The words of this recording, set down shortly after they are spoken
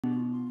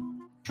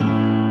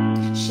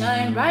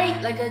shine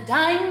bright like a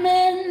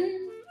diamond.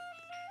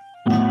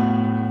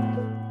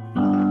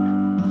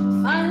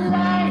 Fine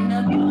light in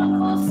a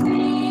beautiful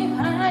sea.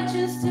 I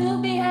choose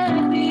to be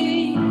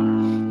happy.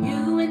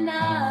 You and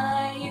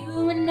I,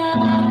 we're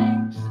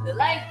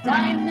like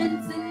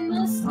diamonds in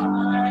the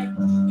sky.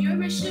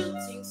 You're a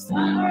shooting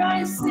star,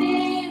 I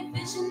see a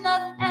vision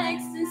of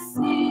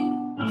ecstasy.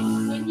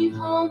 When you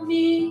hold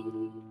me,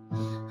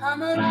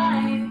 I'm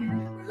alive,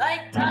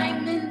 like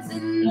diamonds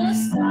in the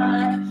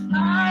sky.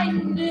 I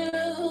knew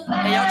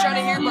that. Hey, y'all trying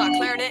to hear about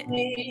clarinet?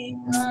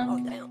 Oh,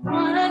 damn.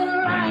 Run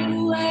right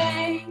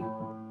away.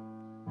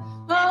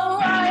 Oh,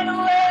 right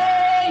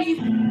away.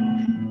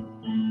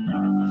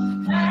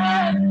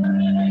 At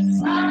first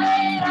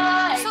sight, I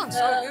Sounds so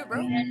felt good, bro.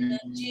 the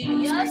energy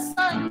of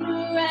sun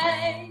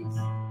rays.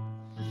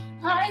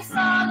 I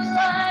saw the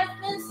life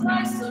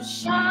inside, so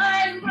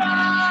shine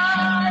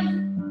bright.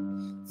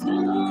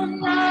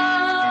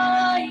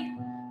 Tonight,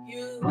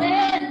 you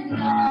and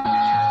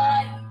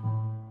I,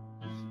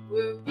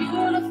 we're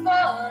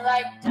beautiful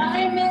like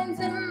diamonds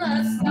in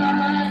the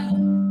sky.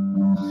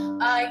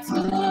 Eye to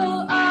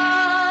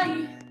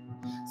eye,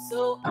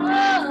 so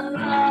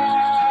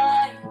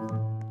alive.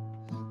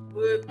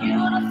 We're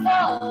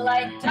beautiful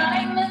like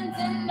diamonds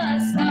in the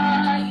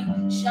sky.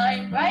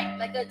 Shine bright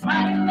like a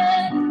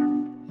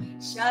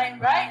diamond. Shine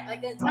bright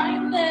like a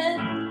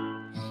diamond.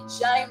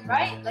 Shine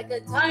bright like a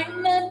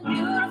diamond.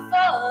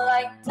 Beautiful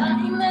like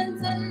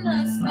diamonds in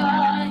the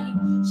sky.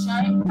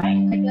 Shine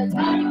bright like a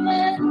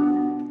diamond.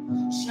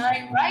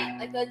 Shine bright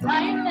like a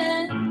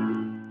diamond.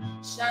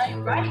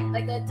 Shine bright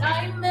like a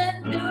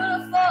diamond.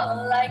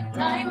 Beautiful like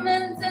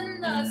diamonds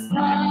in the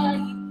sky.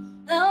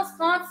 No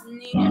spots in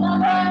the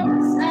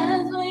universe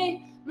as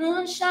we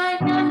moonshine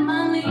and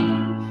Molly.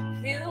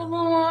 Feel the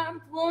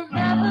warmth, we'll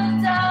never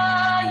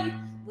die.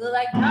 We're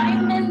like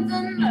diamonds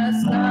in the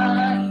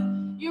sky.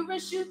 You're a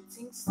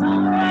shooting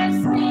star, I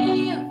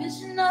see a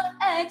vision of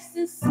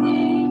ecstasy.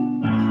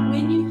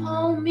 When you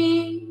hold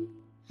me,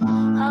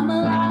 I'm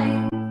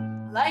alive,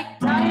 like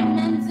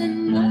diamonds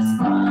in the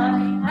sky.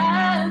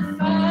 At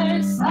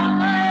first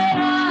sight,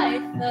 I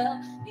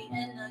felt the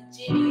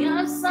energy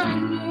of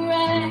sun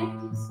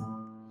rays.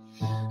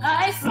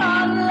 I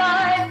saw the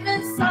life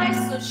inside,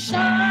 so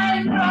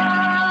shine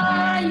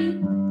bright.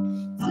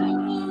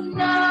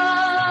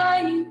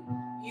 Tonight,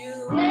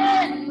 you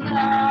and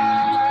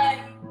I,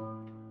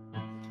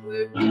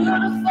 we're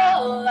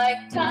beautiful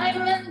like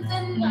diamonds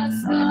in the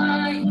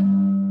sky.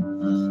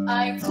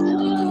 Eye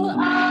to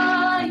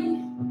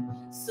eye,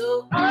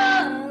 so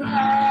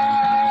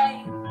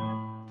alive.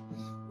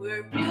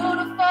 We're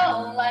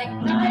beautiful like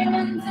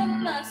diamonds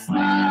in the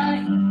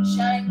sky.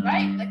 Shine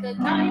bright like a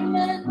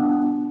diamond.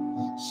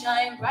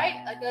 Shine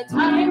bright like a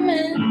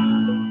diamond.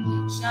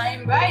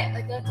 Shine bright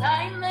like a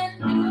diamond.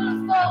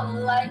 Beautiful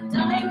like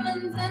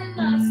diamonds in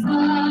the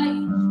sky.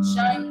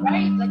 Shine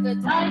bright like a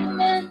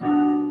diamond.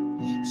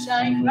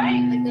 Shine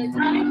bright like a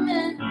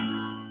diamond.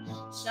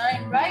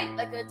 Shine bright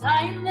like a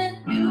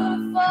diamond.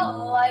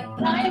 Beautiful like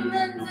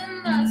diamonds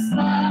in the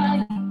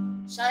sky.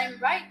 Shine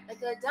bright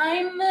like a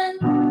diamond.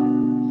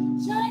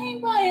 Shine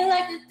bright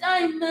like a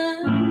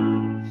diamond.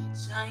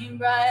 Shine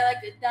bright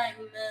like a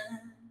diamond.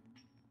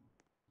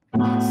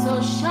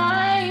 So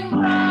shine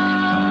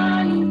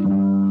bright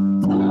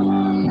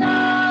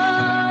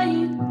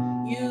tonight,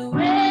 you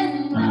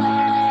and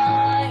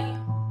I.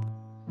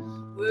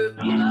 We're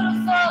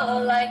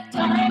beautiful like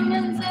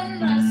diamonds in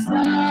the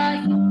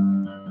sky.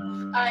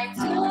 Eye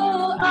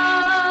to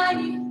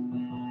eye,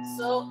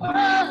 so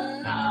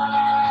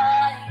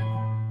alive.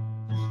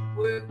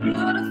 We're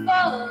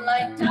beautiful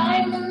like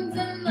diamonds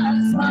in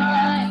the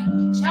sky.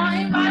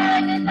 Shine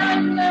bright like a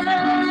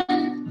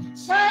diamond.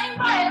 Shine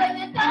bright like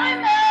a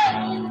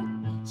diamond.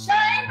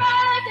 Shine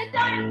bright like a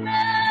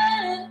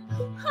diamond.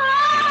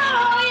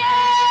 Oh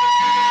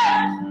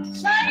yeah.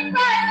 Shine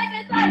bright like a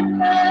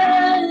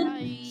diamond.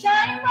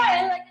 Shine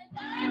bright like a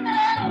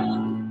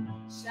diamond.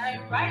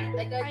 Shine bright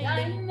like a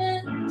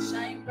diamond.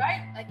 Shine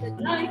bright like a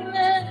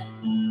diamond.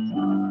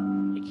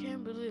 I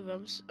can't believe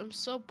I'm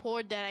so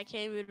poor that I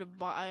can't even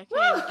buy.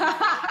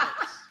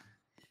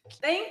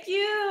 Thank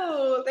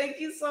you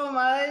so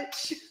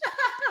much.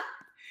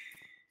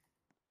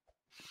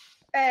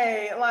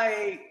 Hey,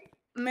 like,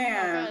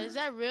 man. Oh God, is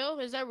that real?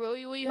 Is that real?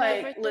 What you like,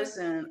 have right there?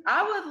 listen,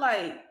 I would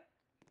like.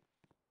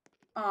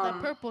 That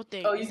purple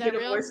thing. Oh, is you that get a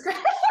real? voice crack?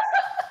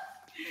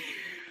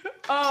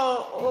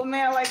 Oh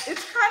man, like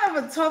it's kind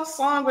of a tough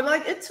song, but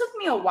like it took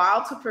me a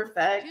while to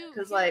perfect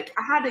because like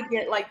I had to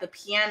get like the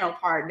piano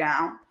part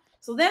down.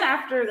 So then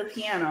after the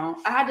piano,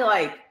 I had to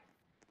like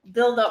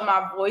build up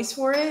my voice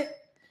for it.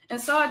 And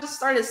so I just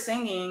started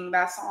singing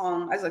that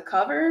song as a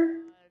cover.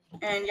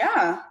 And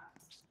yeah.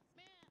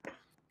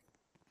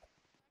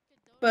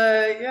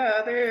 But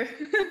yeah, there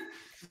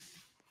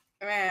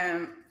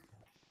man,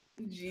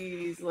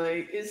 geez,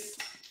 like it's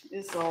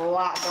a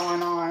lot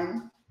going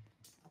on.